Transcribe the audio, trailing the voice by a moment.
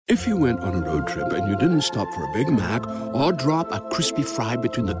If you went on a road trip and you didn't stop for a Big Mac or drop a crispy fry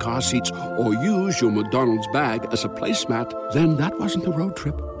between the car seats or use your McDonald's bag as a placemat, then that wasn't a road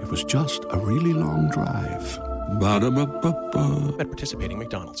trip. It was just a really long drive. Ba-da-ba-ba-ba. At participating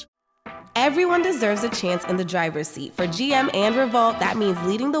McDonald's. Everyone deserves a chance in the driver's seat. For GM and Revolt, that means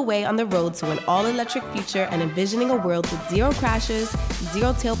leading the way on the road to an all-electric future and envisioning a world with zero crashes,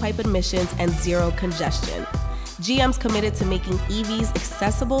 zero tailpipe emissions, and zero congestion. GM's committed to making EVs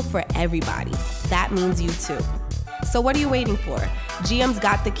accessible for everybody. That means you too. So what are you waiting for? GM's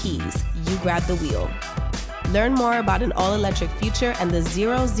got the keys. You grab the wheel. Learn more about an all-electric future and the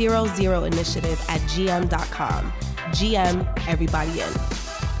 000 initiative at gm.com. GM, everybody in.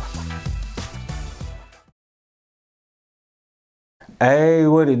 Hey,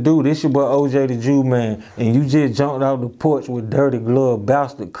 what it do? This your boy OJ the Jew Man, and you just jumped out the porch with dirty glove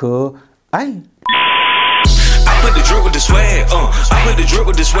bastard, cuz. I put the drip with the swag, I put the drip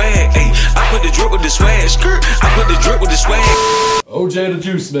with the swag, ayy. I put the drip with the swag, skirt. I put the drip with the swag. OJ the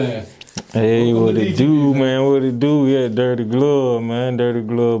Juice Man. Hey, what it do, man? What it do? Yeah, dirty glove, man. Dirty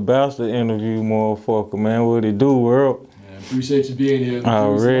glove bastard interview, motherfucker, man. What it do, world? Man, appreciate you being here.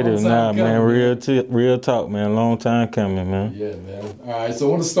 Already, nah, man. Real talk, man. Long time coming, man. Yeah, man. All right, so I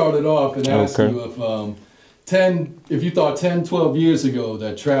want to start it off and ask you if you thought 10, 12 years ago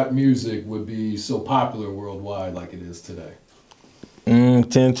that trap music would be so popular worldwide like it is today. 10,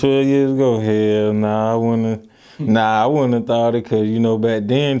 12 years ago, hell nah, I wouldn't have thought it, because, you know, back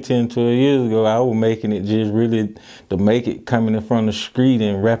then, 10, 12 years ago, I was making it just really to make it coming in front of the street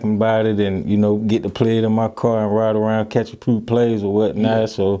and rapping about it and, you know, get to play it in my car and ride around, catch a few plays or whatnot. Yeah.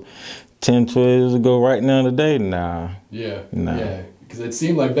 So 10, 12 years ago, right now today, nah. Yeah. Because it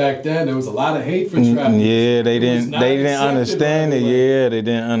seemed like back then there was a lot of hate for trap music. Yeah, they didn't understand it. Yeah, they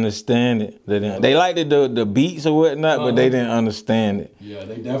didn't understand it. They liked the beats or whatnot, but they didn't understand it. Yeah,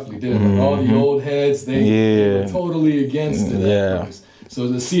 they definitely did. Like all the old heads, they were totally against it at first. So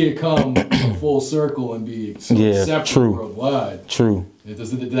to see it come full circle and be so accepted worldwide. True. Did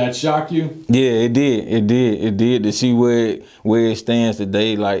that shock you? Yeah, it did. To see where it stands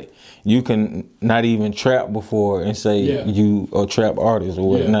today, like, you can not even trap before and say you a trap artist or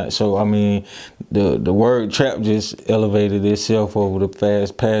whatnot. Yeah. So, I mean, the word trap just elevated itself over the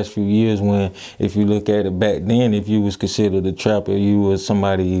past few years, when, if you look at it back then, if you was considered a trapper, you was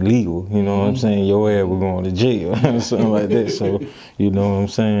somebody illegal. You know what I'm saying? Your ass was going to jail or something like that. So, you know what I'm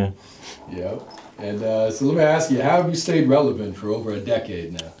saying? Yeah. And so let me ask you, how have you stayed relevant for over a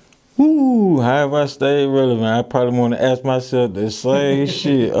decade now? How have I stayed relevant? I probably want to ask myself the same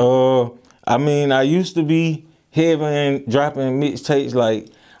shit. I mean, I used to be heavy in dropping mixtapes. Like,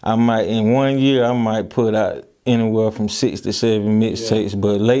 in 1 year, I might put out anywhere from 6 to 7 mixtapes.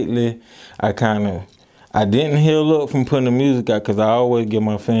 But lately, I didn't heal up from putting the music out, because I always give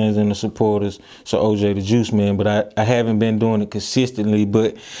my fans and the supporters, so OJ the Juice Man, but I haven't been doing it consistently.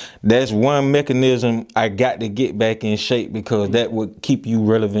 But that's one mechanism I got to get back in shape, because that would keep you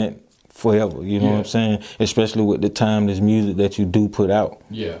relevant forever, you know what I'm saying? Especially with the timeless music that you do put out.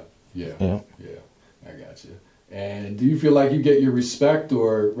 Yeah, I got you. And do you feel like you get your respect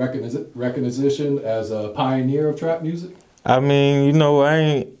or recognition as a pioneer of trap music? I mean, you know, I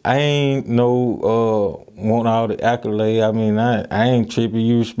ain't want all the accolade. I mean, I ain't tripping.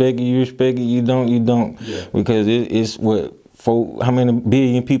 You respect it, you don't. Yeah. Because it's what, how many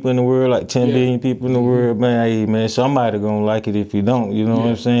billion people in the world? Like 10 billion people in the world, man. Hey, man, somebody gonna like it if you don't. You know what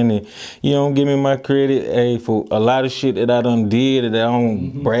I'm saying? And you don't give me my credit, hey, for a lot of shit that I done did that I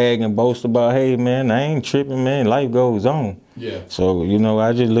don't brag and boast about. Hey, man, I ain't tripping, man. Life goes on. Yeah. So, you know,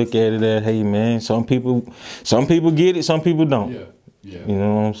 I just look at it as, hey, man, some people get it, some people don't. Yeah. You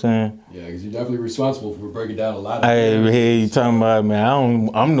know what I'm saying? Yeah, because you're definitely responsible for breaking down a lot of you talking about,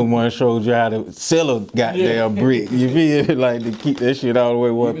 man, I'm the one who showed you how to sell a goddamn brick. You feel like, to keep that shit all the way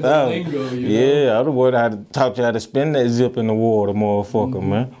 1,000. Yeah, I'm the one that taught you how to spin that zip in the water, motherfucker,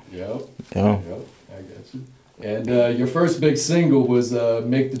 man. Yep. I got you. And your first big single was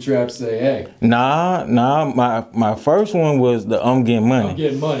Make the Trap Say Hey. Nah, my first one was the I'm Getting Money. I'm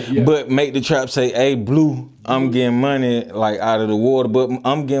Getting Money, yeah. But Make the Trap Say Hey blew I'm Getting Money like out of the water. But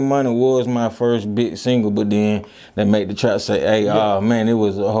I'm Getting Money was my first big single, but then they Make the Trap Say Hey, oh man, it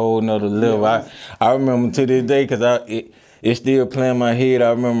was a whole nother level. I remember to this day, because it's still playing in my head. I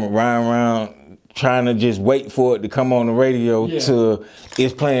remember riding around trying to just wait for it to come on the radio to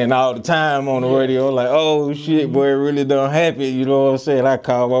it's playing all the time on the radio. Like, oh shit, boy, it really done happen. You know what I'm saying? I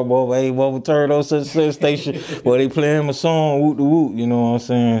called my boy, hey, what turn on such station? Well, they playing my song, Woot the Woot, you know what I'm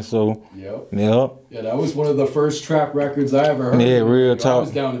saying? So, yeah, that was one of the first trap records I ever heard. Yeah, real talk. I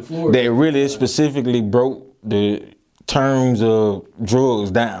was down in Florida. That really specifically broke the terms of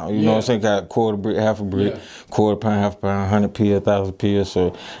drugs down. You know what I'm saying? Got quarter brick, half a brick, quarter pound, half a pound, 100 pills, 1,000 pills.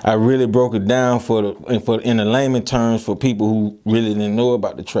 So I really broke it down in the layman terms for people who really didn't know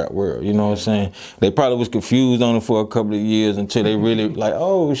about the trap world. You know what I'm saying? They probably was confused on it for a couple of years until they really like,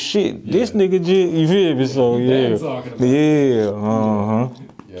 oh shit, this nigga just, you feel me? So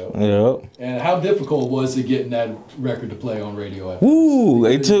Yep. And how difficult was it getting that record to play on radio? Ooh,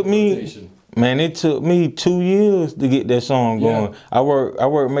 it took me 2 years to get that song going. I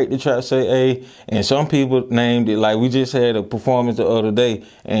work Make the Trap Say A, and some people named it, like we just had a performance the other day,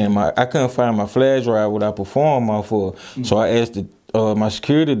 and I couldn't find my flash drive what I performed off for. So I asked my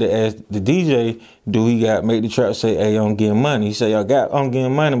security to ask the DJ, do he got Make the Trap Say A on Getting Money? He said, I got on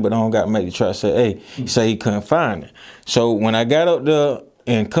Getting Money, but I don't got Make the Trap Say A. He said he couldn't find it. So when I got up there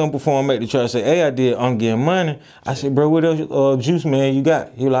and come perform Make the Trap Say, hey, I did I'm Getting Money. I said, bro, what else Juiceman you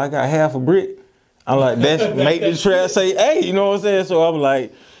got? He was like, I got half a brick. I'm like, that's Make the Trap Say, hey, you know what I'm saying? So I'm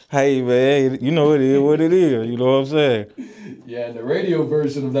like, hey, man, you know it is what it is. You know what I'm saying? Yeah, and the radio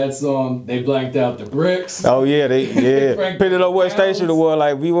version of that song, they blanked out the bricks. Oh, yeah, depending on what station it was,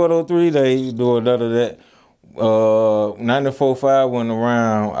 like V103, they doing none of that. 94.5 went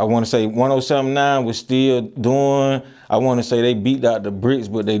around. I want to say 107.9 was still doing. I want to say they beat out the bricks,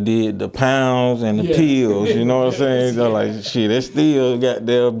 but they did the pounds and the pills. You know what I'm saying? So like, shit, that's still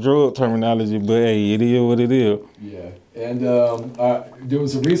goddamn drug terminology, but hey, it is what it is. Yeah. And doing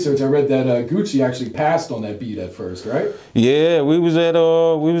some research, I read that Gucci actually passed on that beat at first, right? Yeah, we was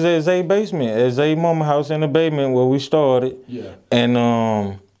at Zay basement, at Zay mama house in the basement where we started. Yeah. And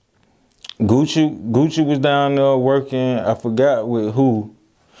Gucci was down there working, I forgot with who,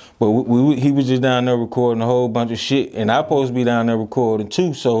 but he was just down there recording a whole bunch of shit, and I supposed to be down there recording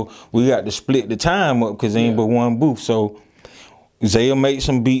too, so we got to split the time up because there ain't but one booth. So Zay'll make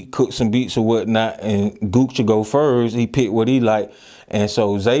some beat, cook some beats or whatnot, and Gucci go first. He picked what he like. And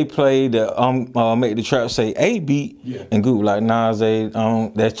so Zay played the Make the Trap Say A beat, and Gucci like, nah, Zay,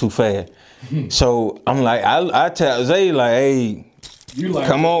 that's too fast. So I'm like, I tell Zay like, hey, like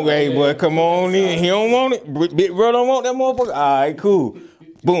come on, hey boy, come on in. He don't want it. Big bro don't want that motherfucker. All right, cool.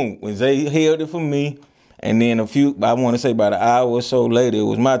 Boom. When Zay held it for me, and then I want to say about an hour or so later, it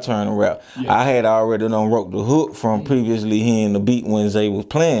was my turn to rap. Yeah. I had already wrote the hook from previously hearing the beat when Zay was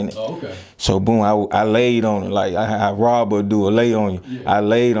playing it. Oh, okay. So boom, I laid on it like I Rob would do a lay on you. Yeah. I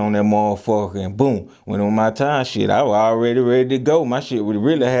laid on that motherfucker, and boom, when on my time shit, I was already ready to go. My shit was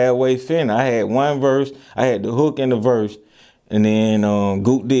really halfway finished. I had one verse, I had the hook and the verse. And then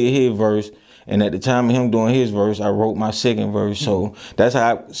Goop did his verse, and at the time of him doing his verse, I wrote my second verse. So that's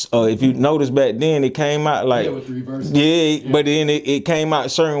how, if you notice back then, it came out like, with 3 verses. Yeah, but then it came out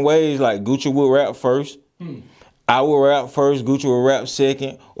certain ways, like Gucci would rap first, I would rap first, Gucci would rap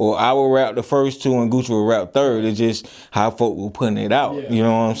second, or I would rap the first two and Gucci would rap third. It's just how folk were putting it out, you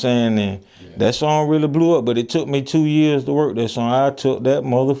know what I'm saying? And that song really blew up, but it took me 2 years to work that song. I took that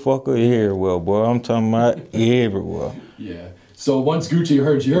motherfucker everywhere, boy. I'm talking about everywhere. Yeah. So once Gucci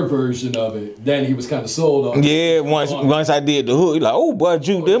heard your version of it, then he was kind of sold on it. Yeah, once I did the hook, he like, oh, boy,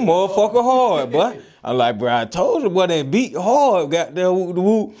 Juke, that motherfucker hard, boy. I'm like, bro, I told you, boy, that beat hard, got that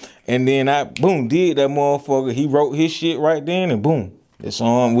whoop. And then I, boom, did that motherfucker. He wrote his shit right then, and boom. The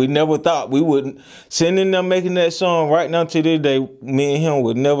song, we never thought we wouldn't, sitting there making that song right now to this day, me and him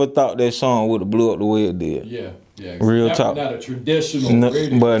would never thought that song would have blew up the way it did. Yeah. Yeah, real talk. Not a traditional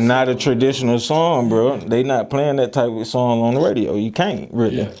radio but song. Not a traditional song, bro. They not playing that type of song on the radio. You can't,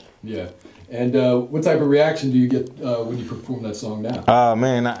 really. Yeah. And what type of reaction do you get when you perform that song now?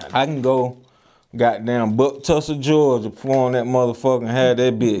 Man, I can go goddamn Buck Tussle, Georgia, perform that motherfucker and have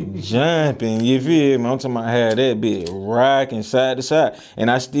that bitch jumping. You feel me? I'm talking about have that bitch rocking side to side. And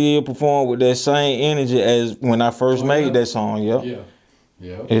I still perform with that same energy as when I first made that song,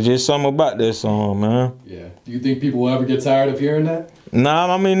 Yeah. It's just something about that song, man. Yeah. Do you think people will ever get tired of hearing that?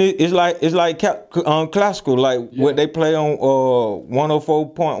 Nah, I mean it's like classical, like what they play on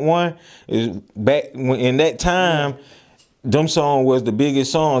 104.1 is back in that time. Them songs was the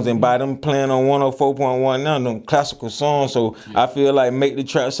biggest songs, and by them playing on 104.1 now, them classical songs. So I feel like Make the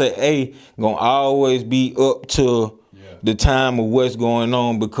Trap Say A gonna always be up to the time of what's going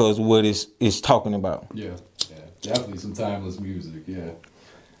on because of what it's talking about. Yeah, definitely some timeless music. Yeah.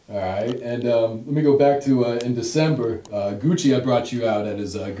 All right, and let me go back to in December, Gucci had brought you out at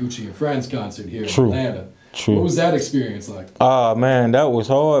his Gucci and Friends concert here in Atlanta. True. What was that experience like? Man, that was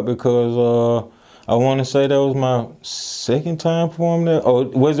hard because I want to say that was my second time performing there. Or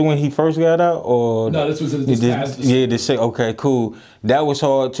was it when he first got out? Or no, this was this past December. Okay, cool. That was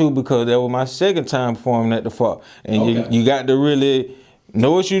hard too because that was my second time performing at the Fort. And you got to really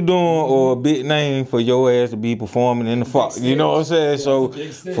know what you doing or a big name for your ass to be performing in the Fox. You know what I'm saying?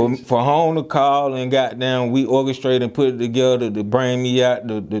 Yeah, so for home to call and goddamn, we orchestrated and put it together to bring me out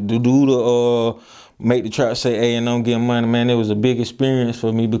to do the make the track say, hey, and don't get money, man. It was a big experience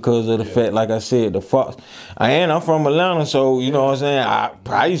for me because of the fact, like I said, the Fox. And I'm from Atlanta, so you know what I'm saying?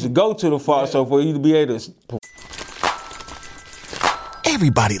 I used to go to the Fox, so for you to be able to...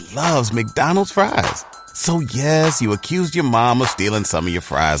 Everybody loves McDonald's fries. So yes, you accused your mom of stealing some of your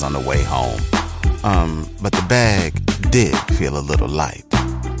fries on the way home. But the bag did feel a little light.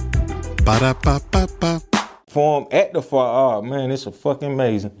 Ba-da-ba-ba-ba. Perform at the Fox. Oh man, it's fucking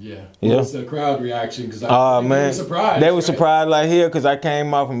amazing. Yeah. What's the crowd reaction? Because man, they were surprised. They were surprised like here because I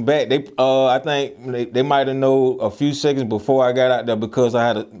came out from back. They, I think they might have known a few seconds before I got out there because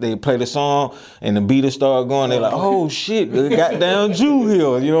they played a song and the beat started going. They like, oh shit, they got down Jew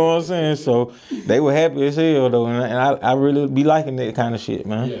here. You know what I'm saying? So they were happy as hell though, and I really be liking that kind of shit,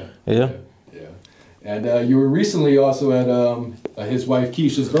 man. Yeah. And you were recently also at his wife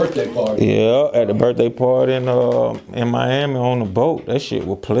Keisha's birthday party. Yeah, at the birthday party in Miami on the boat. That shit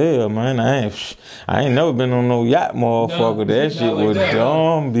was player, man. I ain't never been on no yacht, motherfucker. No, that shit was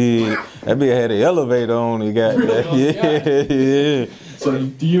dumb big. That bitch had an elevator on it, yeah. So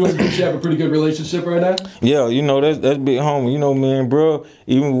do you and Gucci have a pretty good relationship right now? Yeah, you know, that's big homie. You know, man, bro,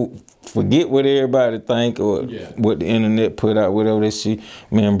 even forget what everybody think or what the internet put out, whatever they see.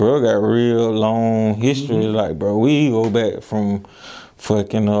 Man, bro got real long history. Like, bro, we go back from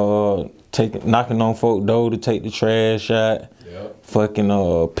fucking knocking on folk door to take the trash out. Fucking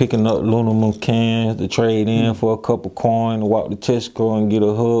picking up aluminum cans to trade in for a couple coin to walk to Tesco and get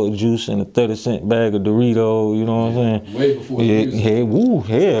a hug juice and a 30-cent bag of Doritos, you know what I'm saying? Way before the music.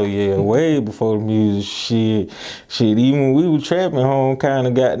 Hell yeah, way before the music. Shit, even when we were trapping home, kind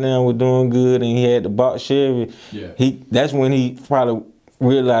of got down with doing good, and he had the box Chevy. That's when he probably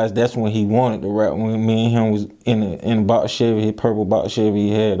realized that's when he wanted to rap. When me and him was in the box Chevy, his purple box Chevy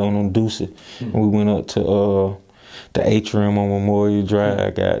he had on them Deuces, and we went up to the atrium on Memorial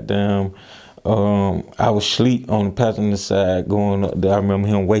Drive, goddamn. I was asleep on the passenger side going up there. I remember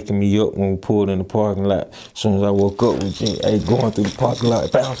him waking me up when we pulled in the parking lot. As soon as I woke up, going through the parking lot,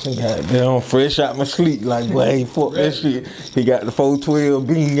 bouncing, goddamn, fresh out my sleep. Like, boy, hey, fuck that shit. He got the 412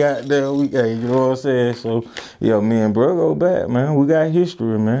 bean, goddamn. You know what I'm saying? So, yeah, me and bro go back, man. We got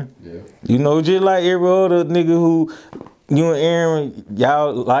history, man. Yeah. You know, just like every other nigga who... You and Aaron,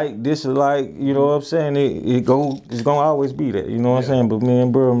 y'all like, dislike, you know what I'm saying? It's gonna always be that, you know what I'm saying? But me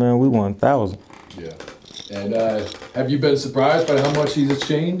and bro, man, we 1,000. Yeah. And have you been surprised by how much he's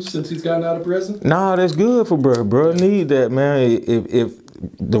changed since he's gotten out of prison? Nah, that's good for bro. Bro need that, man. If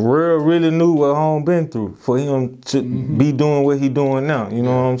the world really knew what home been through, for him to be doing what he doing now, you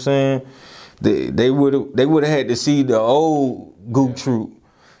know what I'm saying? They would have had to see the old Goop Troop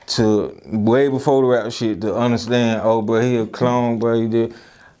to way before the rap shit to understand, oh, bro, he a clone, bro, he did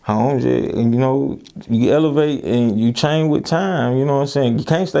Holmes, and you know, you elevate and you change with time, you know what I'm saying? You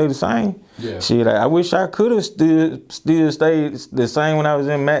can't stay the same. Yeah. Shit, I wish I could have still stayed the same when I was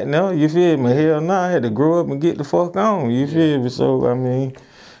in Matnell, you feel me? Hell nah, I had to grow up and get the fuck on, you feel me? So, I mean,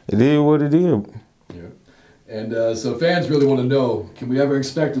 it is what it is. Yeah. And so fans really want to know, can we ever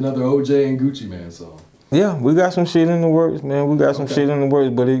expect another OJ and Gucci Mane song? Yeah, we got some shit in the works, man. We got some shit in the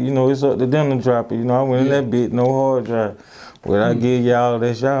works, but it's up to them to drop it. You know, I went in that bit, no hard drive. What I give y'all,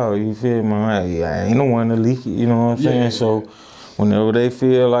 that's y'all. You feel me? I ain't the one to leak it. You know what I'm saying? So whenever they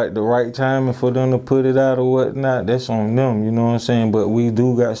feel like the right timing for them to put it out or whatnot, that's on them. You know what I'm saying? But we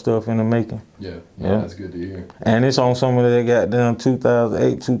do got stuff in the making. Yeah, that's good to hear. And it's on some of that goddamn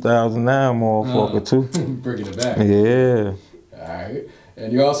 2008, 2009 motherfucker too. Bringing it back. Yeah. All right.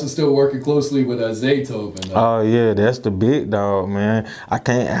 And you're also still working closely with Zaytoven. Oh yeah, that's the big dog, man. How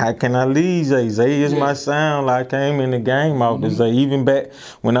can I leave Zay? Zay is my sound. Like, I came in the game out to Zay. Even back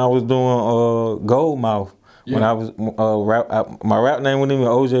when I was doing Goldmouth. When I was my rap name wasn't even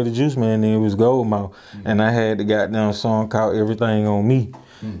OJ the Juiceman, then it was Goldmouth. And I had the goddamn song called Everything on Me.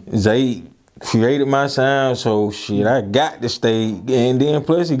 Zay created my sound, so shit, I got to stay. And then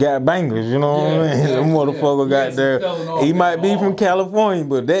plus he got bangers, you know what I mean? That motherfucker got there. He might be from California,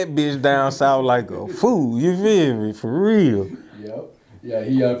 but that bitch down south like a fool, you feel me? For real. Yep. Yeah,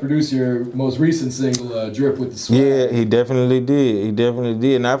 he produced your most recent single, Drip with the Swag. Yeah, he definitely did.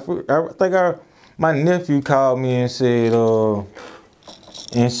 And I think my nephew called me and said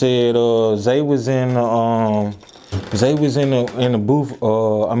Zay was in the booth,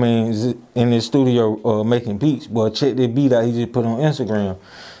 in the studio making beats. But check that beat out he just put on Instagram.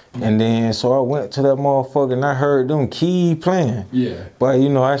 And then, so I went to that motherfucker and I heard them keys playing. Yeah. But, you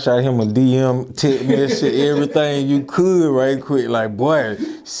know, I shot him a DM, text message, everything you could right quick. Like, boy,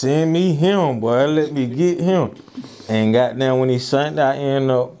 send me him, boy. Let me get him. And goddamn, when he sent, I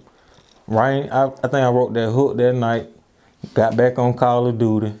ended up writing. I think I wrote that hook that night. Got back on Call of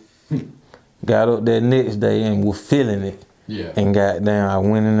Duty. Got up that next day and was feeling it. Yeah. And goddamn, I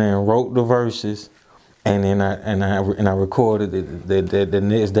went in there and wrote the verses. And then I recorded it the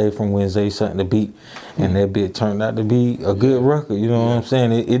next day from Wednesday, something to beat, and that bit turned out to be a good record. You know what I'm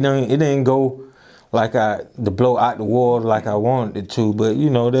saying? It didn't go like the blow out the water like I wanted it to, but you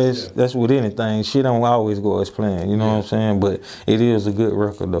know that's with anything. Shit don't always go as planned. You know what I'm saying? But it is a good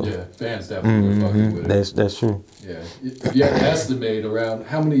record though. Yeah, fans definitely fucking with it. That's true. Yeah, if you had to estimate around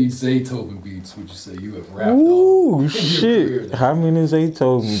how many Zaytoven beats would you say you have rapped Ooh, on? shit! How many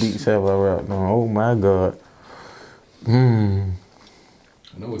Zaytoven beats have I rapped on? Oh my God. I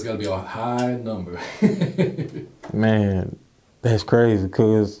know it's got to be a high number. Man, that's crazy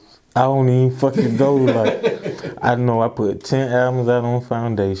because I don't even fucking go like. I know I put 10 albums out on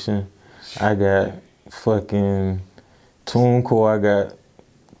Foundation. I got fucking TuneCore. I got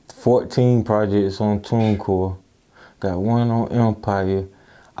 14 projects on TuneCore. Got one on Empire.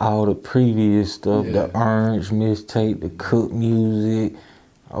 All the previous stuff, the Orange mixtape, the Cook music.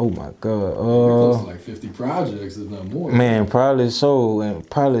 Oh my God. Close to like 50 projects, if not more. Man, probably so. And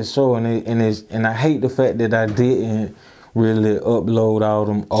I hate the fact that I didn't really upload all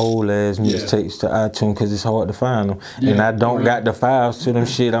them old ass mixtapes to iTunes because it's hard to find them. And I don't got the files to them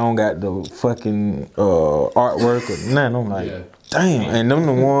shit. I don't got the fucking artwork or nothing. I'm like, damn. And them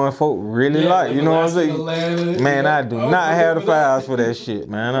the one folk really like. You know what I'm saying? Man, I do not have the files for that shit,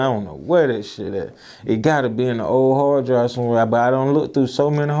 man. I don't know where that shit at. It gotta be in the old hard drive somewhere. But I don't look through so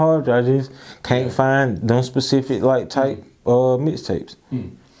many hard drives. I just can't find them specific like type mixtapes.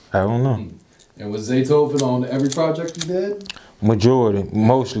 I don't know. And was Zaytoven on every project you did? Majority,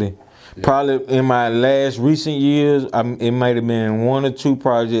 mostly. Yeah. Probably in my last recent years, it might have been one or two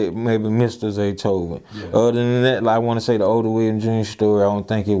projects, maybe Mr. Zaytoven. Yeah. Other than that, like I want to say the Older William Jr. story, I don't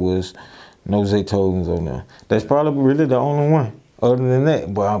think it was no Zaytovens on there. That's probably really the only one. Other than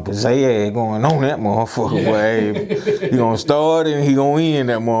that, but Zay going on that motherfucker, boy. He gonna start and he gonna end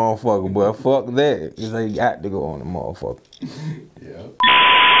that motherfucker, boy. Fuck that. They got to go on the motherfucker. Yeah.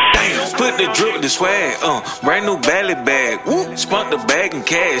 Put the drip with the swag, brand new belly bag, woo, spunk the bag in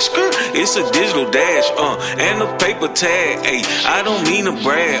cash, it's a digital dash, and a paper tag, ayy, I don't mean to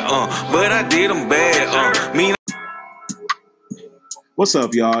brag, but I did them bad, What's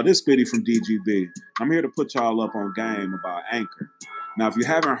up, y'all? This is Biddy from DGB. I'm here to put y'all up on game about Anchor. Now, if you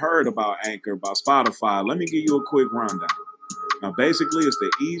haven't heard about Anchor, about Spotify, let me give you a quick rundown. Now, basically, it's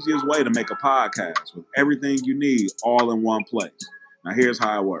the easiest way to make a podcast with everything you need all in one place. Now, here's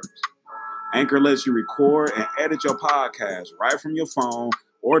how it works. Anchor lets you record and edit your podcast right from your phone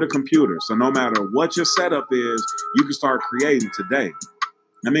or the computer. So no matter what your setup is, you can start creating today.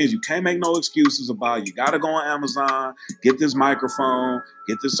 That means you can't make no excuses about you got to go on Amazon, get this microphone,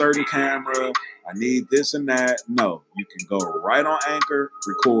 get this certain camera, I need this and that. No, you can go right on Anchor,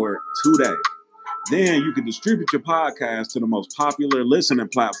 record today. Then you can distribute your podcast to the most popular listening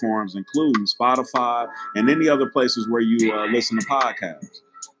platforms, including Spotify and any other places where you listen to podcasts.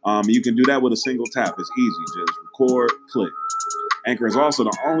 You can do that with a single tap. It's easy. Just record, click. Anchor is also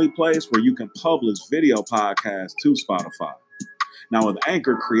the only place where you can publish video podcasts to Spotify. Now, with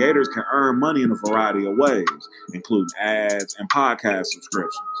Anchor, creators can earn money in a variety of ways, including ads and podcast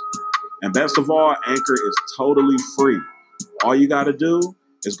subscriptions. And best of all, Anchor is totally free. All you got to do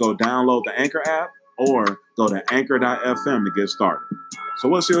is go download the Anchor app or go to anchor.fm to get started. So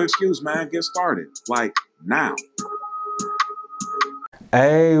what's your excuse, man? Get started. Like, now.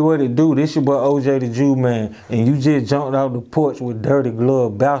 Hey, what it do? This your boy OJ the Jew Man, and you just jumped out the porch with dirty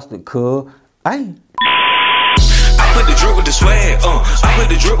glove bastard, cuz. Hey. I put the drip with the swag, I put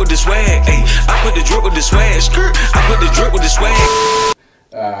the drip with the swag, ayy. I put the drip with the swag, skirt. I put the drip with the swag.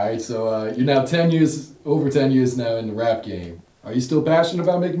 Alright, so you're now over 10 years now in the rap game. Are you still passionate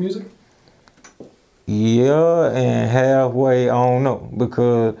about making music? Yeah, and halfway, I don't know,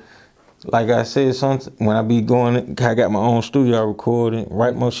 because like I said, when I be going, I got my own studio, I record it,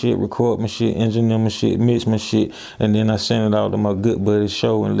 write my shit, record my shit, engineer my shit, mix my shit, and then I send it out to my good buddy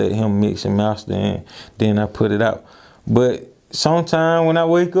Show and let him mix and master, and then I put it out. But sometime when I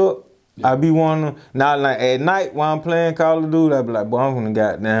wake up, I be wanting to, now like at night while I'm playing Call of Duty, I be like, boy, I'm gonna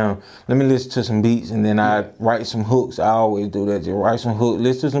goddamn, let me listen to some beats and then I write some hooks. I always do that, just write some hook,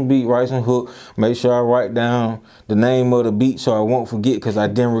 listen to some beat, write some hook, make sure I write down the name of the beat so I won't forget because I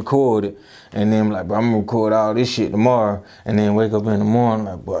didn't record it. And then I'm like, bro, I'm gonna record all this shit tomorrow. And then wake up in the morning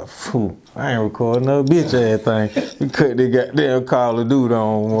like, boy, phew, I ain't recording no bitch ass thing. We cut the goddamn Call of Duty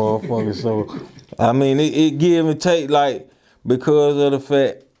on, motherfucker. So, I mean, it give and take, like, because of the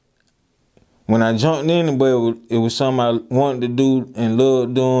fact, when I jumped in, but it was something I wanted to do and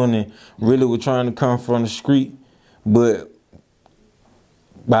loved doing and really was trying to come from the street. But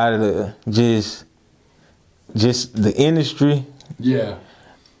by the just the industry,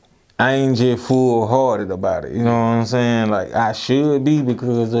 I ain't just full-hearted about it. You know what I'm saying? Like, I should be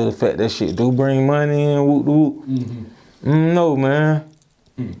because of the fact that shit do bring money in, whoop whoop. No, man.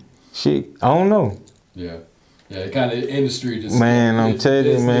 Shit, I don't know. Yeah, the kind of industry just... Man, I'm telling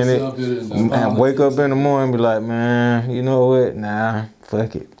you, man, I wake up in the morning and be like, man, you know what? Nah,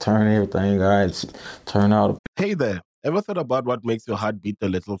 fuck it. Turn everything, all right, turn out. Hey there, ever thought about what makes your heart beat a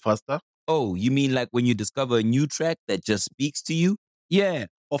little faster? Oh, you mean like when you discover a new track that just speaks to you? Yeah,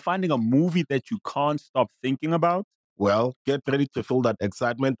 or finding a movie that you can't stop thinking about? Well, get ready to feel that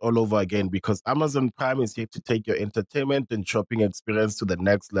excitement all over again because Amazon Prime is here to take your entertainment and shopping experience to the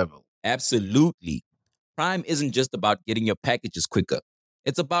next level. Absolutely. Prime isn't just about getting your packages quicker.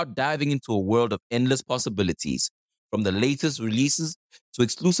 It's about diving into a world of endless possibilities, from the latest releases to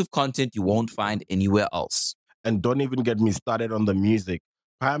exclusive content you won't find anywhere else. And don't even get me started on the music.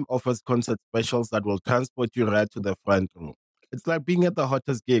 Prime offers concert specials that will transport you right to the front row. It's like being at the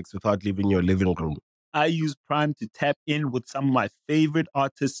hottest gigs without leaving your living room. I use Prime to tap in with some of my favorite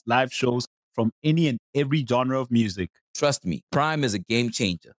artists' live shows from any and every genre of music. Trust me, Prime is a game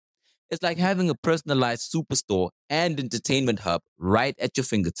changer. It's like having a personalized superstore and entertainment hub right at your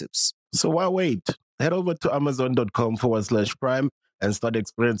fingertips. So why wait? Head over to amazon.com/Prime and start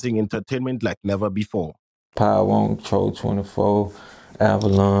experiencing entertainment like never before. Power on Control 24,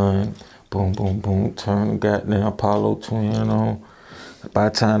 Avalon, boom, boom, boom, turn the goddamn Apollo twin on. By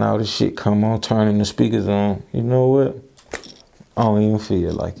the time all this shit come on, turning the speakers on, you know what? I don't even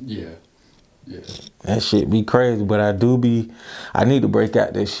feel like it. Yeah. That shit be crazy, but I need to break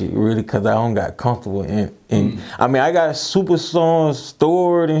out that shit really because I don't got comfortable in I mean, I got super songs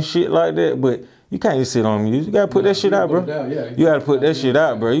stored and shit like that, but you can't just sit on music. You gotta put that shit out, bro. You gotta put that shit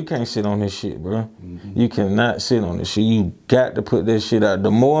out, bro. You can't sit on this shit, bro. You cannot sit on this shit. You got to put that shit out.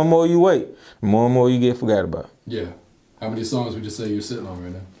 The more and more you wait, the more and more you get forgot about. Yeah. How many songs would you say you're sitting on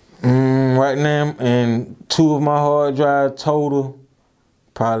right now? Right now, and 2 of my hard drive total,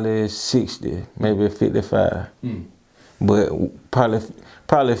 probably 60, maybe 55. But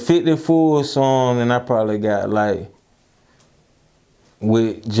probably 50 full songs, and I probably got like,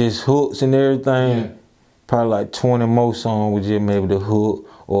 with just hooks and everything, probably like 20 more songs with just maybe the hook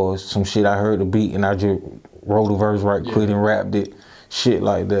or some shit I heard the beat and I just wrote the verse right quick and rapped it. Shit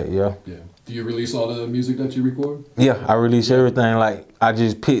like that, yeah. Do you release all the music that you record? Yeah, I release everything. Like, I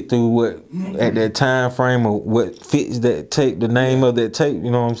just pick through what, at that time frame of what fits that tape, the name of that tape, you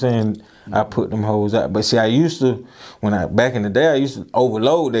know what I'm saying? I put them hoes out. But see, I used to, back in the day, I used to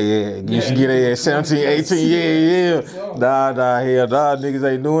overload their ass. Used to get their ass 17, 18, hell,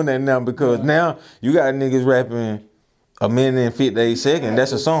 niggas ain't doing that now because now you got niggas rapping a minute and 58 seconds.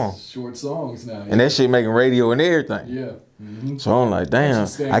 That's a song. Short songs now. And that shit making radio and everything. Yeah. So I'm like, damn,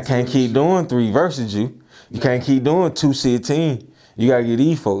 I can't keep doing 3 verses, you can't keep doing 2:16. You gotta get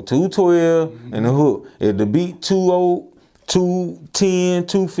these folk 2:12 and the hook. If the beat 2:0, 2:10,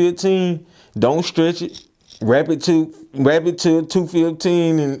 2:15, don't stretch it. Rap it to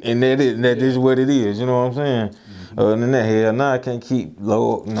 2:15 and that is what it is. You know what I'm saying? Other than that, hell nah, I can't keep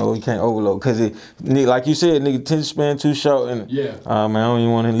low. No, you can't overload because it, like you said, nigga, attention span too short and man, I don't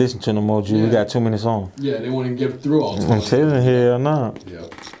even want to listen to no more. We got too many songs. Yeah, they won't even get through all. I'm telling you, hell nah. Yeah.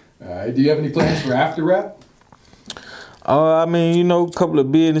 All right. Do you have any plans for after rap? I mean, a couple of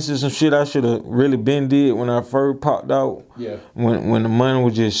businesses and shit I should have really been did when I first popped out. Yeah. When the money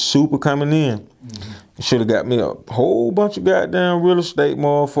was just super coming in. Should have got me a whole bunch of goddamn real estate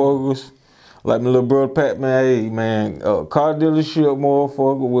motherfuckers. Like my little brother Pat, man, hey man, car dealership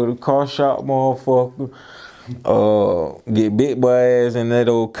motherfucker with a car shop motherfucker. get Big Boy ass in that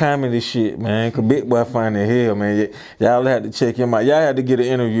old comedy shit, man. Cause Big Boy funny as hell, man. Y'all had to check him out. Y'all had to get an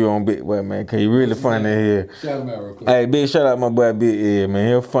interview on Big Boy, man. Cause he really funny as hell. Shout him out real quick. Hey, big shout out my boy Big Ed, man.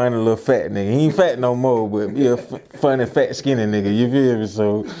 He a funny little fat nigga. He ain't fat no more, but he a funny fat skinny nigga. You feel me?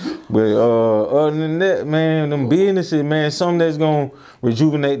 So, but other than that, man, them businesses, man, something that's gonna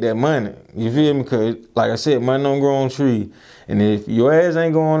rejuvenate that money. You feel me? Cause like I said, money don't grow on trees. And if your ass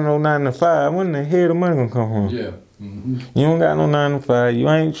ain't going no 9 to 5, when the hell the money gonna come from? Yeah. Mm-hmm. You don't got no 9 to 5, you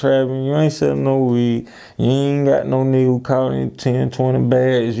ain't traveling, you ain't selling no weed, you ain't got no nigga who caught in 10, 20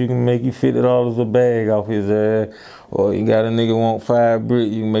 bags, you can make you $50 a bag off his ass. Or you got a nigga want 5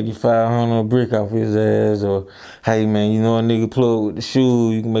 brick, you can make you 500 a brick off his ass. Or, hey man, you know a nigga plug with the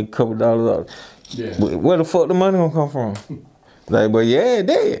shoe, you can make a couple dollars off. Yeah. Where the fuck the money gonna come from? Like, but yeah,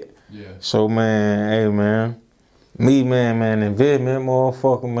 dead. Yeah. So man, hey man. Me, man, investment,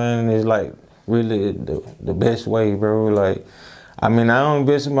 motherfucker, man, is like really the best way, bro. Like, I mean, I don't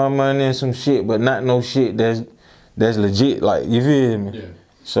invest my money in some shit, but not no shit that's legit. Like, you feel me? Yeah.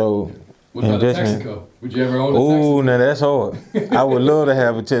 So, what about a Texaco? Would you ever own a Texaco? Oh, now that's hard. I would love to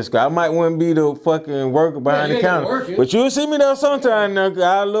have a Texaco. I might want to be the fucking worker behind the counter. But you'll see me there sometime now, cause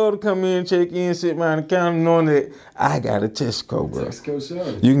I love to come in, check in, sit behind the counter, knowing that I got a Texaco, bro. Texaco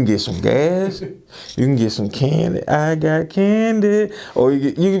show. You can get some gas, you can get some candy. I got candy. Or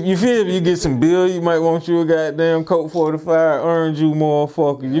you feel me? You get some bill, you might want you a goddamn Coke 45 orange you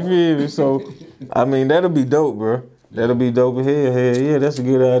motherfucker. You feel me? So, I mean, that'll be dope, bro. That'll be dope as hell. Hell yeah, that's a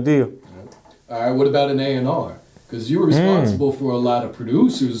good idea. All right, what about an A&R? Because you were responsible for a lot of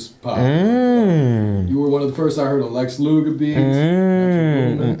producers popping. You were one of the first I heard of Lex Luger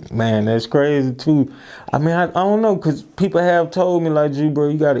beats. Man, that's crazy too. I mean, I don't know, because people have told me, like, G, bro,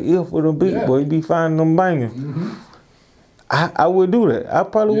 you got an ear for the beat, boy. You be finding them bangers. I would do that. I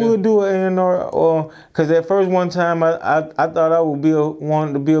probably would do an A&R, or because at first one time I thought I would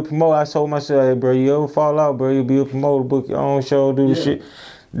wanted to be a promoter. I told myself, hey, bro, you ever fall out, bro, you be a promoter, book your own show, do the shit.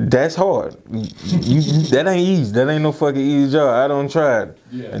 That's hard. That ain't easy. That ain't no fucking easy job. I don't try it.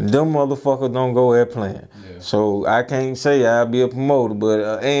 And them motherfuckers don't go airplane. So I can't say I'll be a promoter,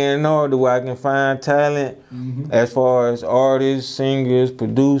 but A&R, the way I can find talent as far as artists, singers,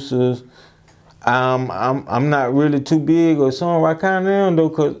 producers. I'm not really too big or something. I kind of am though,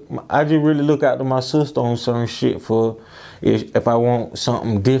 cause I just really look out to my sister on certain shit for if I want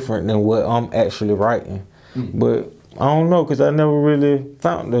something different than what I'm actually writing. But I don't know, cause I never really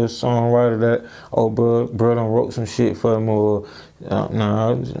found the songwriter that, oh, bro done wrote some shit for me, or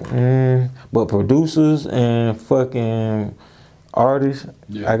but producers and fucking artists,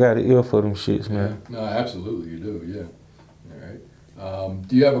 I got an ear for them shits, man. No, absolutely, you do, All right.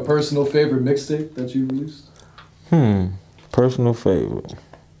 Do you have a personal favorite mixtape that you released? Personal favorite.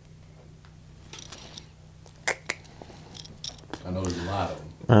 I know there's a lot of them.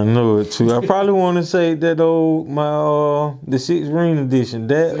 I know it too. I probably want to say that the 6 Ring edition,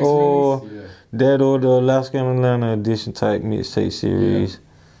 that or the Alaska and Atlanta edition type mixtape series.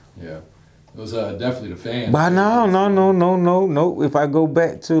 Yeah. Those are definitely the fans. But no. If I go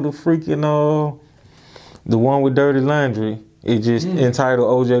back to the freaking the one with Dirty Laundry, it just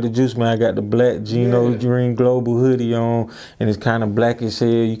entitled OJ the Juiceman. I got the black Gino Green Global hoodie on, and it's kind of black as hell.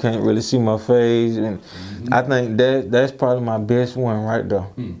 You can't really see my face, and I think that's probably my best one right there.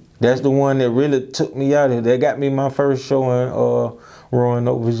 That's the one that really took me out of it. That got me my first show in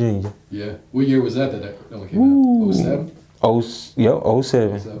Roanoke, Virginia. Yeah. What year was that one came out? 07?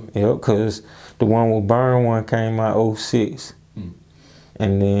 07. Yep, because the one with Burn one came out 06.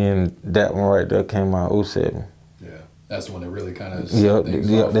 And then that one right there came out 07. That's the one that really kind of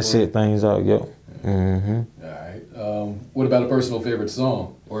that set things out, All right. What about a personal favorite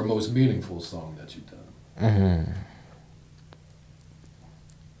song or most meaningful song that you've done?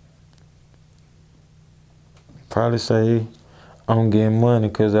 Probably say I'm Getting Money,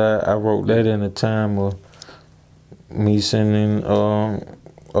 because I wrote that in a time of me sending a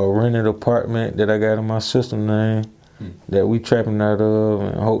rented apartment that I got in my sister's name that we trapping out of,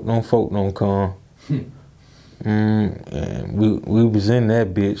 and hope no folk don't come. And we was in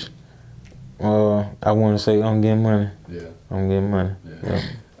that bitch. I want to say I'm Getting Money. I'm Getting Money.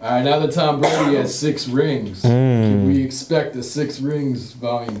 All right, now that Tom Brady has 6 rings, can we expect a 6 Rings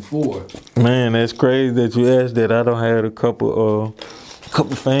Volume 4? Man, that's crazy that you asked that. I don't have a couple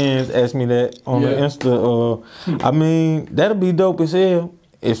fans ask me that on the Insta. I mean, that'll be dope as hell.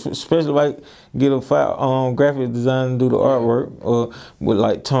 especially like get a graphic designer to do the artwork, or with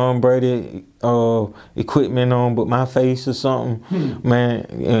like Tom Brady equipment on, but my face or something, man.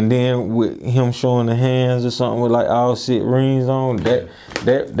 And then with him showing the hands or something with like all sit rings on, that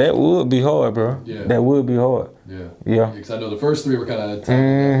would be hard, bro. Yeah. That would be hard. Yeah. Because I know the first three were kind of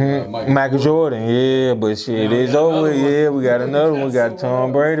Michael Jordan, yeah, but shit, it's over. Yeah, we got another one. We got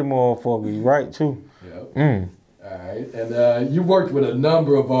Tom Brady, motherfucker. You right too. All right, and you worked with a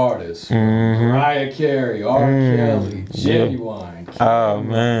number of artists: Mariah Carey, R. Kelly, Genuine, oh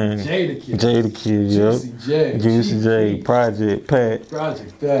man, Jada Kidd, Juicy J, Project Pat,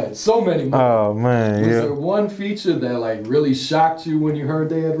 so many more. Oh man, Was there one feature that like really shocked you when you heard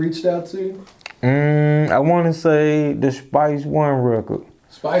they had reached out to you? I want to say the Spice One record.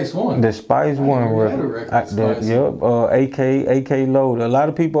 Spice One. The Spice One record. AK Load. A lot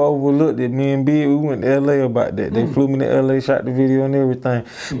of people overlooked it. Me and Big, we went to LA about that. They flew me to LA, shot the video and everything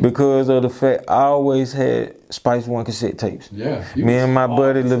because of the fact I always had Spice One cassette tapes. Yeah. Me and my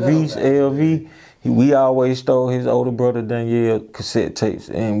buddy Levis LV, we always stole his older brother Danielle cassette tapes,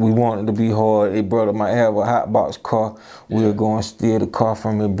 and we wanted to be hard. His brother might have a hot box car. We'll go and steal the car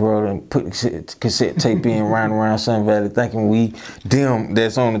from his brother and put the cassette tape in, riding around Sun Valley thinking we them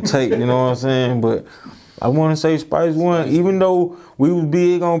that's on the tape, you know what I'm saying? But I want to say Spice One, even though we was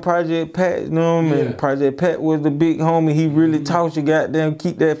big on Project Pat, you know what I mean? And Project Pat was the big homie. He really taught you goddamn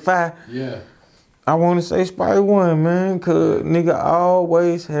keep that fire. Yeah. I want to say Spice One, man, because nigga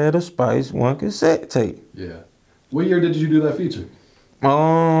always had a Spice One cassette tape. Yeah. What year did you do that feature?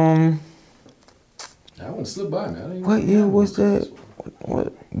 That one slipped by me. What year was that?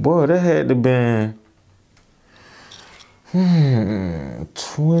 Boy, that had to been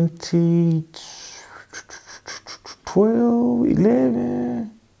 2012,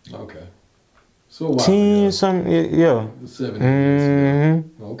 11. Okay. So a while 10 something, yeah. 7 years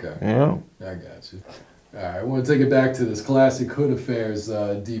ago. Okay. Yeah. I got you. All right, I want to take it back to this classic Hood Affairs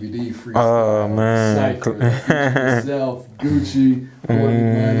DVD freestyle. Oh, man. Cypher, yourself, Gucci,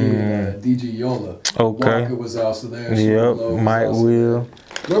 Morgan Money, and DJ Yola. Okay. Walker was also there. Yep, Mike Will.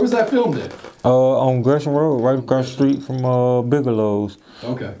 Where was that filmed at? On Gresham Road, right across the street from Bigelow's.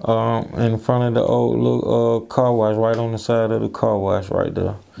 Okay. In front of the old little car wash, right on the side of the car wash right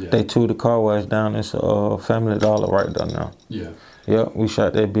there. Yeah. They tore the car wash down. It's Family Dollar right there now. Yeah. Yeah, we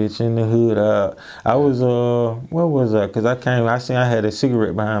shot that bitch in the hood. I was, where was I? Because I seen I had a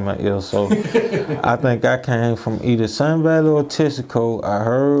cigarette behind my ear, so I think I came from either Sun Valley or Texaco. I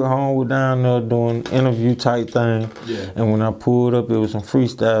heard home was down there doing interview type thing. Yeah. And when I pulled up, it was some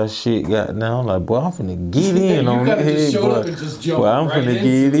freestyle shit. Goddamn, I'm like, boy, I'm finna get in on this. Boy, I'm finna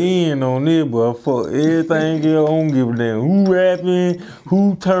get in on this, boy. Fuck everything else. I don't give a damn who rapping,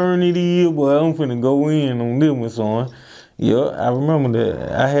 who turn it is, boy. I'm finna go in on this one, son. Yeah, I remember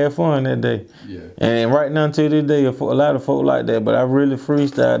that. I had fun that day. Yeah. And right now to this day, a lot of folk like that, but I really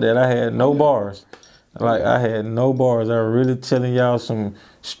freestyled that. I had no bars. Like, I had no bars. I was really telling y'all some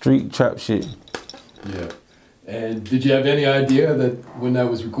street trap shit. Yeah. And did you have any idea that when that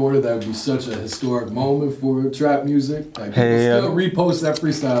was recorded, that would be such a historic moment for trap music? Like, people still repost that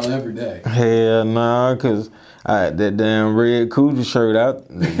freestyle every day. Hell nah, because that damn red Coogi shirt out.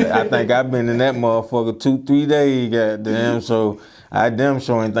 I think I've been in that motherfucker 2-3 days, goddamn. So I damn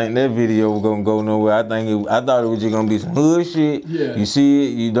sure ain't think that video was gonna go nowhere. I thought it was just gonna be some hood shit. Yeah. You see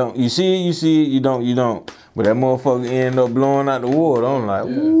it, you don't. You see it, you see it, you don't, you don't. But that motherfucker ended up blowing out the water. I'm like,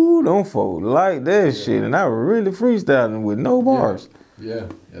 ooh, don't folk like that shit. And I was really freestyling with no bars. Yeah,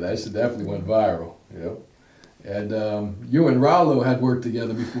 that shit definitely went viral. Yep. And you and Rollo had worked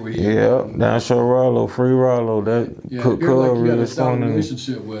together before he. Yeah, down show Rollo, free Rollo. That like you had a solid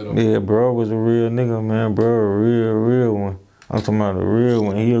relationship with him. Yeah, bro was a real nigga, man. Bro, a real one. I'm talking about a real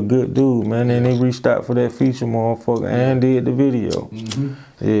one. He a good dude, man. And they reached out for that feature, motherfucker, and did the video. Mm-hmm.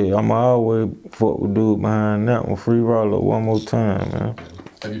 Yeah, I'm always fuck with dude behind that one. Free Rollo one more time, man.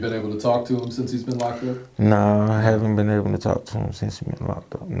 Have you been able to talk to him since he's been locked up? Nah, I haven't been able to talk to him since he's been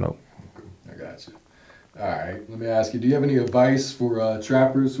locked up. No. I got you. All right, let me ask you, do you have any advice for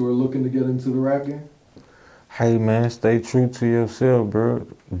trappers who are looking to get into the rap game? Hey, man, stay true to yourself, bro.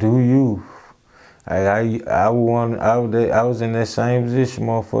 Do you. I was in that same position,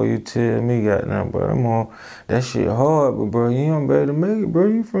 motherfucker. You tell me, goddamn, bro. That shit hard, but bro, you don't better make it, bro.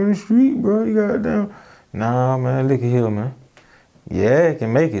 You from the street, bro. You goddamn. Nah, man, look at here, man. Yeah, I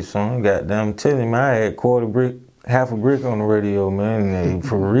can make it, son. Goddamn, I'm telling you, man, I had half a brick on the radio, man. And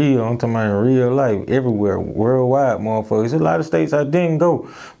for real, I'm talking about in real life, everywhere, worldwide, motherfuckers. There's a lot of states I didn't go,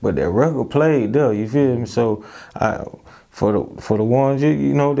 but that record played there. You feel me? So For the ones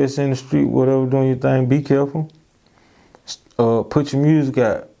you know that's in the street, whatever, doing your thing, be careful. put your music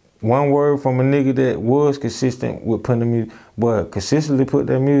out. One word from a nigga that was consistent with putting the music, boy, consistently put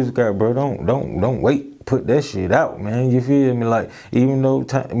that music out, bro. Don't wait, put that shit out, man. You feel me? Like, even though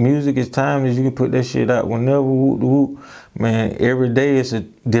music is timeless, you can put that shit out whenever, whoop, man. Every day it's a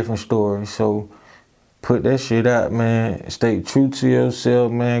different story, so put that shit out, man. Stay true to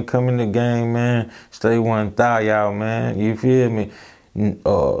yourself, man. Come in the game, man. Stay 1,000, man. You feel me?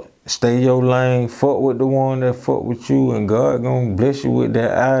 Stay your lane, fuck with the one that fuck with you, and God gonna bless you with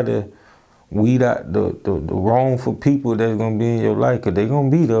that eye to weed out the wrongful people that's gonna be in your life, cause they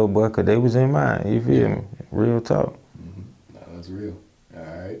gonna be there, boy, cause they was in mine. You feel me? Real talk. Mm-hmm. No, that's real. All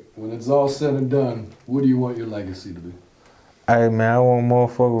right. When it's all said and done, what do you want your legacy to be? Hey, man, I want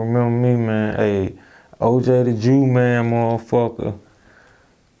motherfucker remember me, man. Hey, OJ the Jew, man, motherfucker.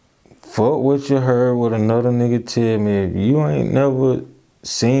 Fuck what you heard what another nigga tell me. If you ain't never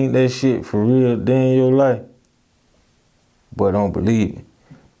seen that shit for real day in your life, but don't believe it.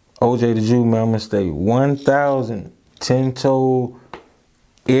 OJ the Jew, man, I'ma stay 1,000, 10-toe,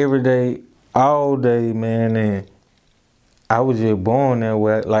 every day, all day, man, and I was just born that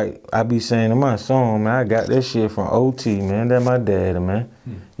way. Like I be saying in my song, man, I got that shit from OT, man. That my daddy, man.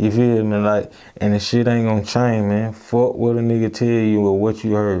 You feel me? Like, and the shit ain't gonna change, man. Fuck what a nigga tell you or what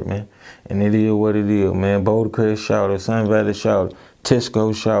you heard, man. And it is what it is, man. Boulder Crest shouted, Sun Valley shouted,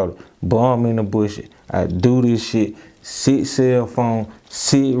 Tesco shouted, bomb in the bush. I do this shit, sit cell phone,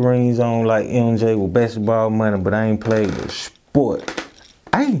 sit rings on like MJ with basketball money, but I ain't played the sport.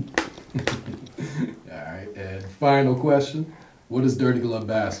 Hey. Alright, and final question. What does Dirty Glove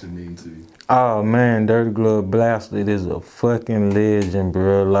Bastard mean to you? Oh man, Dirty Glove Bastard is a fucking legend,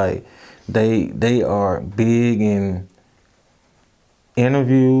 bro. Like, they are big in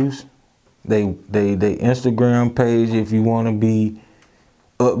interviews. They Instagram page, if you want to be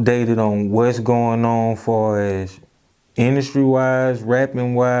updated on what's going on far as industry-wise,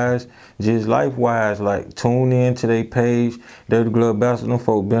 rapping-wise, just life-wise, like tune in to their page. Dirty Glove Bastard, them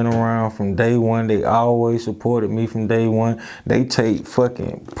folk been around from day one. They always supported me from day one. They take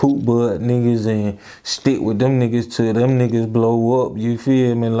fucking poop butt niggas and stick with them niggas till them niggas blow up. You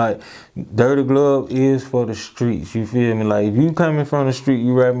feel me? Like, Dirty Glove is for the streets. You feel me? Like, if you coming from the street,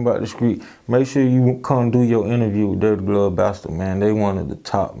 you rapping about the street, make sure you come do your interview with Dirty Glove Bastard, man. They one of the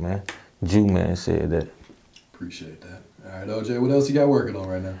top, man. Jew man said that. Appreciate that. All right, OJ, what else you got working on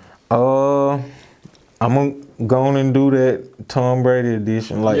right now? I'm gonna go on and do that Tom Brady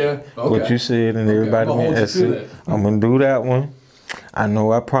edition, like what you said, and everybody been asking. I'm gonna do that one. I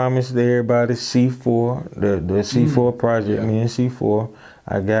know I promised everybody C4, the C4 project, me and C4.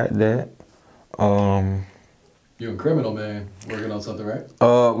 I got that. You and Criminal Man working on something, right?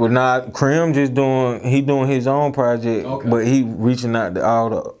 Well, not Crim just doing his own project, but he reaching out to all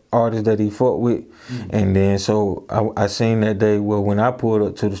the artists that he fought with. And then so I seen that day, well, when I pulled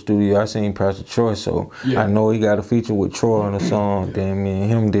up to the studio, I seen Pastor Troy, so I know he got a feature with Troy on the song. Then me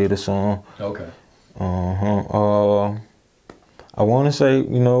and him did a song. Okay. I want to say,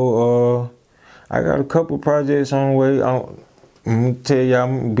 I got a couple projects on the way. I'm gonna tell y'all,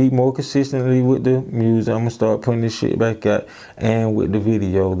 I'm gonna be more consistently with the music. I'm gonna start putting this shit back out, and with the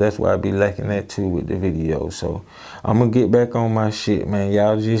video. That's why I be lacking that too with the video. So I'm gonna get back on my shit, man.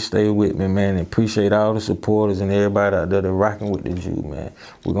 Y'all just stay with me, man. And appreciate all the supporters and everybody out there that rocking with the Jew, man.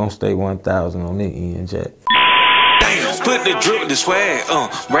 We're gonna stay 1,000 on the end, Jack. Put the drip, the swag,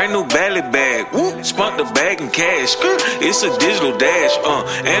 brand new Bally bag, whoop, spunk the bag in cash, it's a digital dash,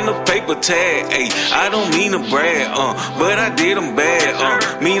 and a paper tag, ayy, I don't mean to brag, but I did them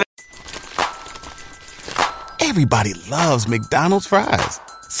bad, Everybody loves McDonald's fries.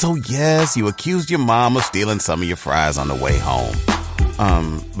 So yes, you accused your mom of stealing some of your fries on the way home.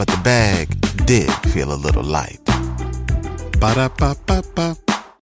 But the bag did feel a little light. Ba-da-ba-ba-ba.